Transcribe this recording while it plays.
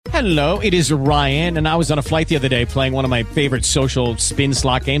Hello, it is Ryan, and I was on a flight the other day playing one of my favorite social spin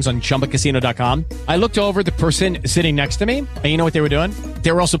slot games on ChumbaCasino.com. I looked over at the person sitting next to me, and you know what they were doing?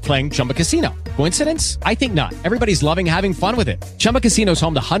 They were also playing Chumba Casino. Coincidence? I think not. Everybody's loving having fun with it. Chumba Casino is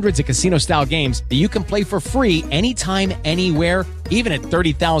home to hundreds of casino-style games that you can play for free anytime, anywhere, even at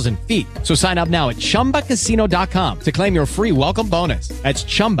 30,000 feet. So sign up now at ChumbaCasino.com to claim your free welcome bonus. That's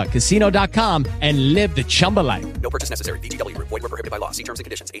ChumbaCasino.com and live the Chumba life. No purchase necessary. VGW. Void were prohibited by law. See terms and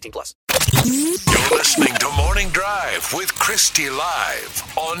conditions. 18+. You're listening to Morning Drive with Christie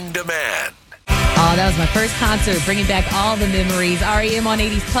Live on demand. Oh, that was my first concert, bringing back all the memories. REM on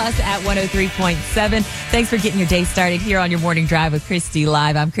 80s Plus at 103.7. Thanks for getting your day started here on your Morning Drive with Christie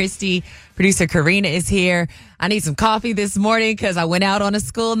Live. I'm Christie. Producer Karina is here. I need some coffee this morning because I went out on a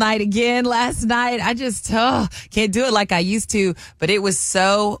school night again last night. I just can't do it like I used to, but it was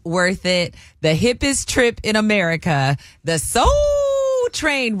so worth it. The hippest trip in America, the Soul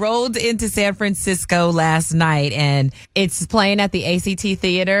Train rolled into San Francisco last night, and it's playing at the ACT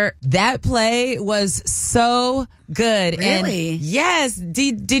Theater. That play was so good. Really? And yes.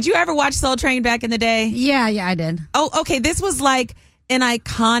 Did you ever watch Soul Train back in the day? Yeah, I did. Oh, okay. This was like an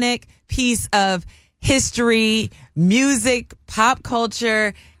iconic piece of history, music, pop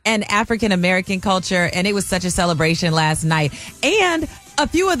culture, and African American culture. And it was such a celebration last night. And a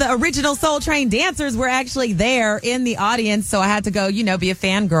few of the original Soul Train dancers were actually there in the audience. So I had to go, be a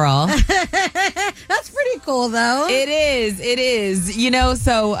fangirl. That's pretty cool, though. It is.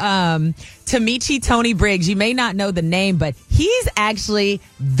 So Tamichi Tony Briggs, you may not know the name, but he's actually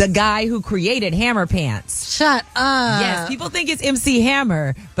the guy who created Hammer Pants. Shut up. Yes, people think it's MC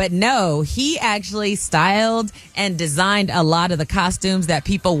Hammer, but no, he actually styled and designed a lot of the costumes that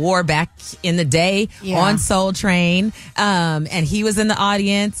people wore back in the day on Soul Train. And he was in the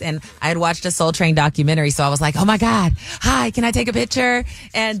audience, and I had watched a Soul Train documentary, so I was like, oh my God, hi, can I take a picture?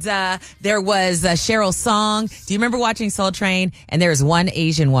 And there was Cheryl Song. Do you remember watching Soul Train? And there was one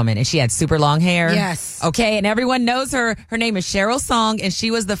Asian woman, and she had super long hair. Yes. Okay, and everyone knows her. Her name is Cheryl Song, and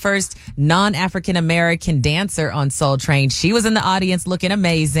she was the first non-African American dancer on Soul Train. She was in the audience looking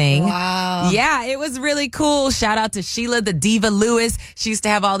amazing. Wow. Yeah, it was really cool. Shout out to Sheila the Diva Lewis. She used to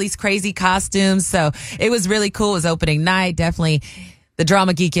have all these crazy costumes, so it was really cool. It was opening night. Definitely the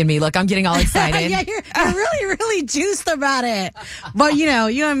drama geek in me. Look, I'm getting all excited. Yeah, you're really, really juiced about it. But, you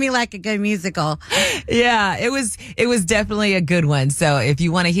and me like a good musical. Yeah, it was definitely a good one. So if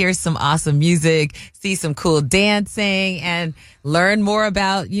you want to hear some awesome music, see some cool dancing, and learn more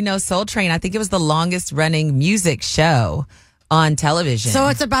about, Soul Train, I think it was the longest running music show on television. So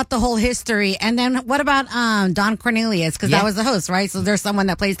it's about the whole history. And then what about Don Cornelius? Because that was the host, right? So there's someone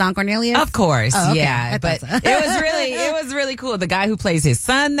that plays Don Cornelius? Of course, okay. yeah. But it was really cool. The guy who plays his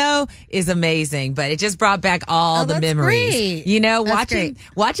son, though, is amazing. But it just brought back all the memories. Great.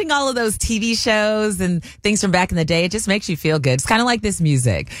 Watching all of those TV shows and things from back in the day, it just makes you feel good. It's kind of like this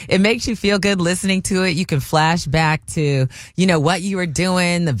music. It makes you feel good listening to it. You can flash back to, what you were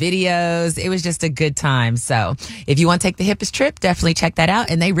doing, the videos. It was just a good time. So if you want to take the Hippest Trip, definitely check that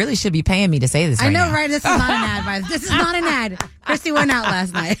out. And they really should be paying me to say this right now. I know, right? This is not an ad, but this is not an ad. Christy went out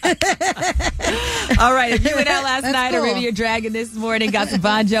last night. All right. If you went out last night, cool. or maybe you're dragging this morning, got some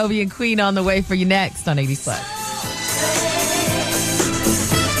Bon Jovi and Queen on the way for you next on 80s Plus.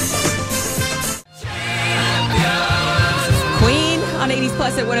 On 80s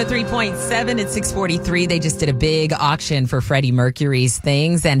Plus at 103.7 at 6:43, they just did a big auction for Freddie Mercury's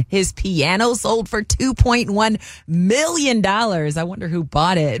things, and his piano sold for $2.1 million. I wonder who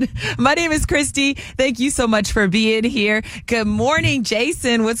bought it. My name is Christy. Thank you so much for being here. Good morning,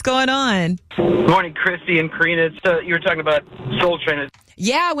 Jason. What's going on? Good morning, Christy and Karina. So you were talking about Soul Train.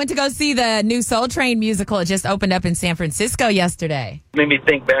 Yeah, I went to go see the new Soul Train musical. It just opened up in San Francisco yesterday. Made me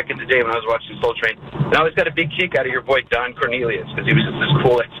think back in the day when I was watching Soul Train. And I always got a big kick out of your boy, Don Cornelius, because he was just this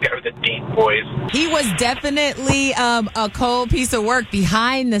cool ex-guy with the deep voice. He was definitely a cold piece of work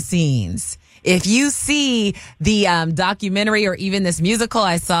behind the scenes. If you see the documentary or even this musical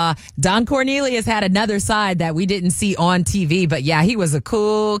I saw, Don Cornelius had another side that we didn't see on TV. But yeah, he was a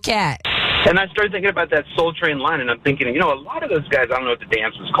cool cat. And I started thinking about that Soul Train line, and I'm thinking, a lot of those guys, I don't know what the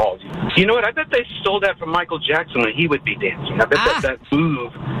dance was called. You know what? I bet they stole that from Michael Jackson when he would be dancing. I bet that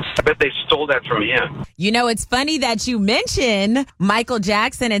move, I bet they stole that from him. It's funny that you mention Michael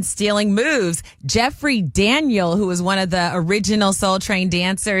Jackson and stealing moves. Jeffrey Daniel, who was one of the original Soul Train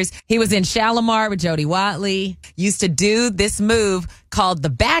dancers, he was in Shalimar with Jody Watley, used to do this move called the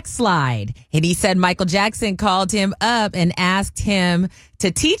backslide. And he said Michael Jackson called him up and asked him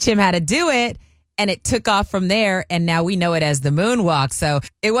to teach him how to do it. And it took off from there. And now we know it as the moonwalk. So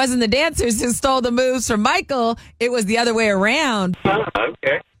it wasn't the dancers who stole the moves from Michael. It was the other way around.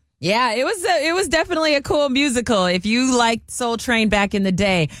 Okay. Yeah, it was definitely a cool musical. If you liked Soul Train back in the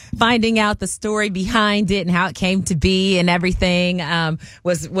day, finding out the story behind it and how it came to be and everything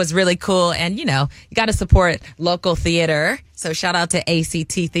was really cool. And, you got to support local theater. So shout out to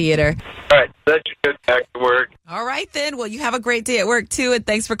ACT Theater. All right, let you get back to work. All right, then. Well, you have a great day at work, too. And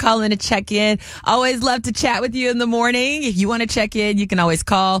thanks for calling to check in. Always love to chat with you in the morning. If you want to check in, you can always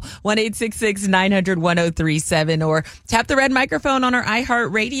call 1-866-900-1037 or tap the red microphone on our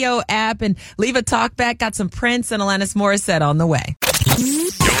iHeartRadio app and leave a talk back. Got some Prince and Alanis Morissette on the way.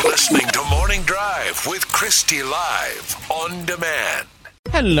 You're listening to Morning Drive with Christie Live on demand.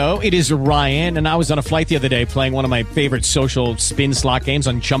 Hello, it is Ryan, and I was on a flight the other day playing one of my favorite social spin slot games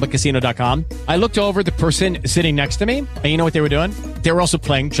on ChumbaCasino.com. I looked over the person sitting next to me, and you know what they were doing? They were also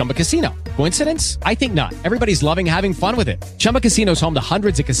playing Chumba Casino. Coincidence? I think not. Everybody's loving having fun with it. Chumba Casino is home to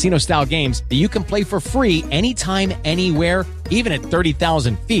hundreds of casino-style games that you can play for free anytime, anywhere, even at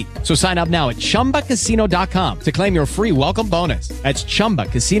 30,000 feet. So sign up now at ChumbaCasino.com to claim your free welcome bonus. That's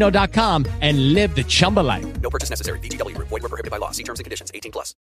ChumbaCasino.com and live the Chumba life. No purchase necessary. VGW. Void where prohibited by law. See terms and conditions. 18+.